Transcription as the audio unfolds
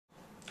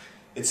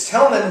It's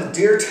Tellman,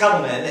 Dear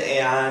Tellman,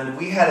 and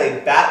we had a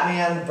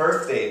Batman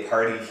birthday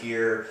party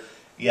here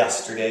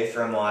yesterday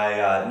for my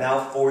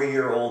now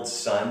 4-year-old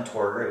son,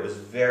 Torger. It was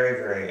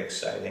very, very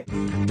exciting.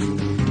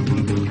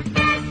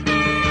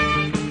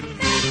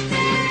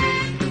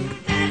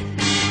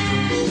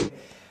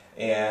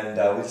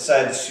 And we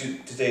decided to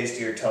shoot today's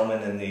Dear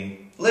Tellman in the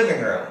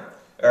living room,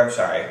 or I'm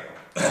sorry,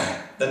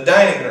 the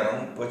dining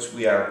room, which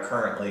we are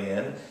currently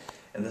in,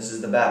 and this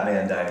is the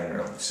Batman dining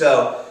room.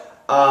 So,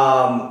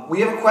 we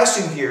have a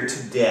question here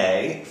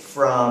today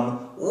from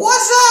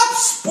What's Up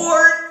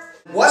Sport?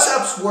 What's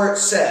Up Sport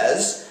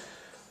says,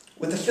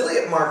 with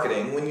affiliate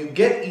marketing, when you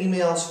get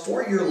emails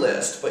for your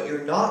list, but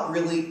you're not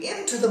really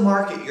into the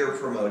market you're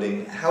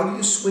promoting, how do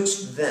you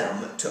switch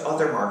them to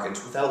other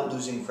markets without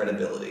losing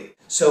credibility?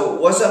 So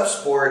What's Up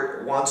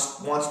Sport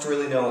wants to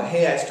really know,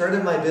 hey, I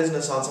started my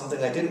business on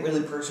something I didn't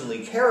really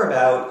personally care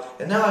about,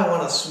 and now I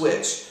want to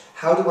switch.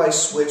 How do I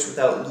switch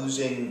without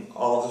losing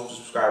all of the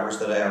subscribers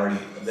that I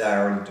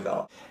already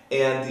developed?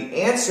 And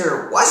the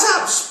answer, What's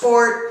Up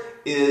Sport,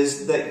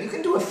 is that you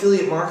can do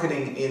affiliate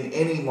marketing in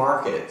any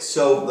market.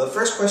 So the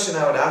first question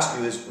I would ask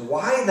you is,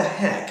 why the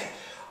heck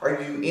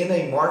are you in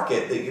a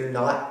market that you're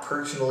not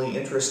personally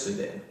interested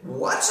in?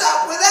 What's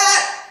up with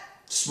that,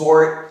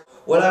 sport?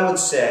 What I would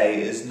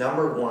say is,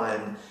 number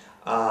one,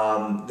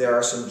 there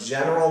are some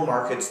general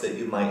markets that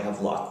you might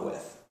have luck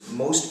with.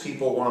 Most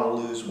people want to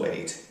lose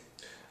weight.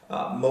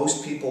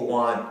 Most people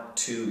want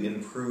to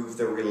improve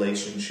their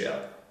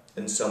relationship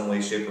in some way,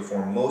 shape, or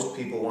form. Most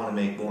people want to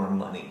make more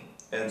money.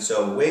 And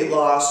so weight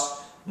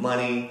loss,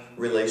 money,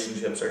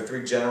 relationships are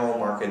three general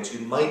markets you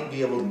might be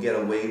able to get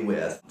away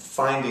with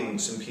finding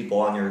some people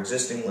on your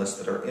existing list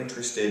that are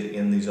interested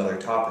in these other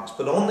topics,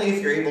 but only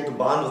if you're able to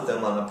bond with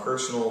them on a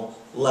personal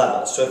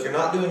level. So if you're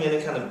not doing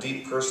any kind of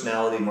deep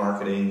personality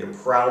marketing, you're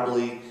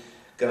probably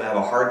going to have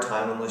a hard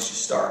time unless you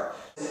start.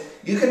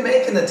 You can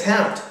make an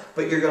attempt,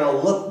 but you're going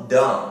to look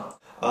dumb.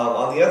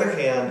 On the other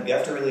hand, you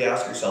have to really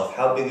ask yourself,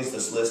 how big is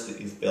this list that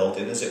you've built,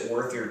 and is it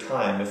worth your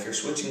time? If you're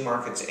switching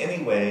markets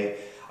anyway,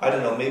 I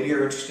don't know, maybe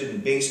you're interested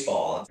in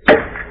baseball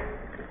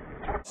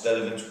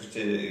instead of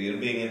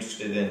being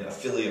interested in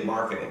affiliate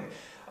marketing.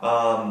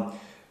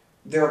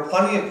 There are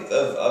plenty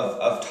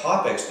of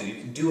topics that you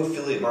can do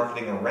affiliate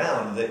marketing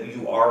around that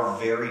you are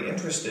very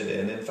interested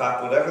in. In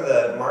fact, whatever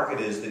the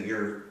market is that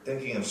you're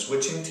thinking of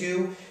switching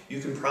to, you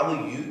can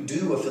probably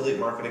do affiliate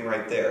marketing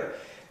right there.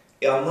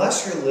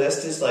 Unless your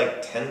list is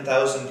like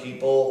 10,000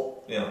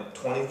 people,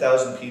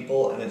 20,000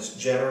 people, and it's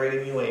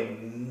generating you a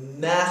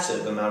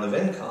massive amount of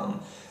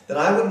income, then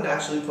I wouldn't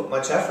actually put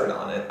much effort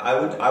on it.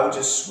 I would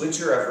just switch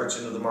your efforts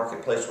into the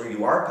marketplace where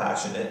you are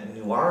passionate and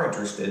you are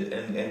interested,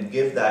 and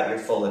give that your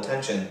full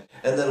attention.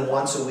 And then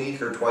once a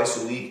week or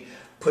twice a week,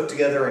 put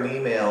together an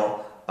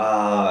email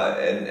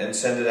and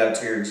send it out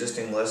to your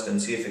existing list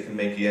and see if it can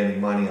make you any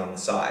money on the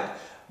side.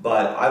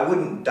 But I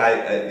wouldn't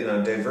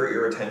divert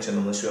your attention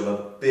unless you have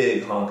a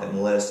big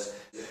honking list.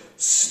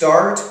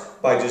 Start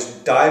by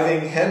just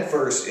diving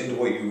headfirst into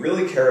what you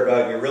really care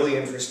about and you're really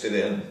interested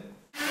in.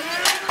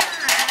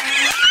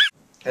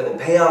 It'll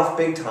pay off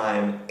big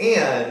time,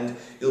 and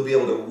you'll be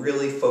able to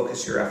really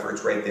focus your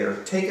efforts right there.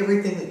 Take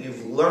everything that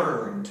you've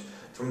learned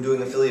from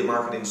doing affiliate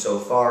marketing so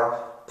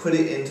far, put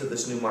it into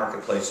this new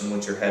marketplace in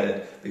which you're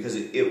headed, because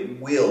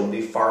it will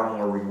be far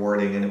more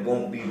rewarding, and it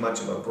won't be much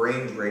of a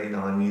brain drain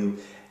on you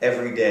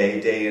every day,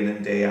 day in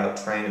and day out,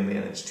 trying to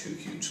manage 2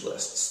 huge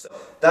lists. So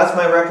that's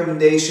my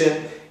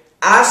recommendation.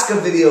 Ask a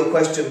video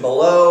question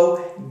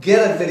below.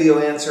 Get a video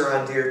answer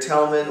on Dear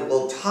Tellman.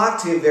 We'll talk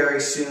to you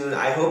very soon.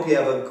 I hope you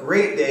have a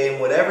great day,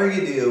 and whatever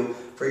you do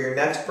for your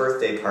next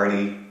birthday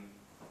party,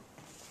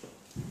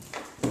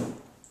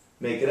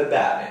 make it a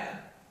Batman.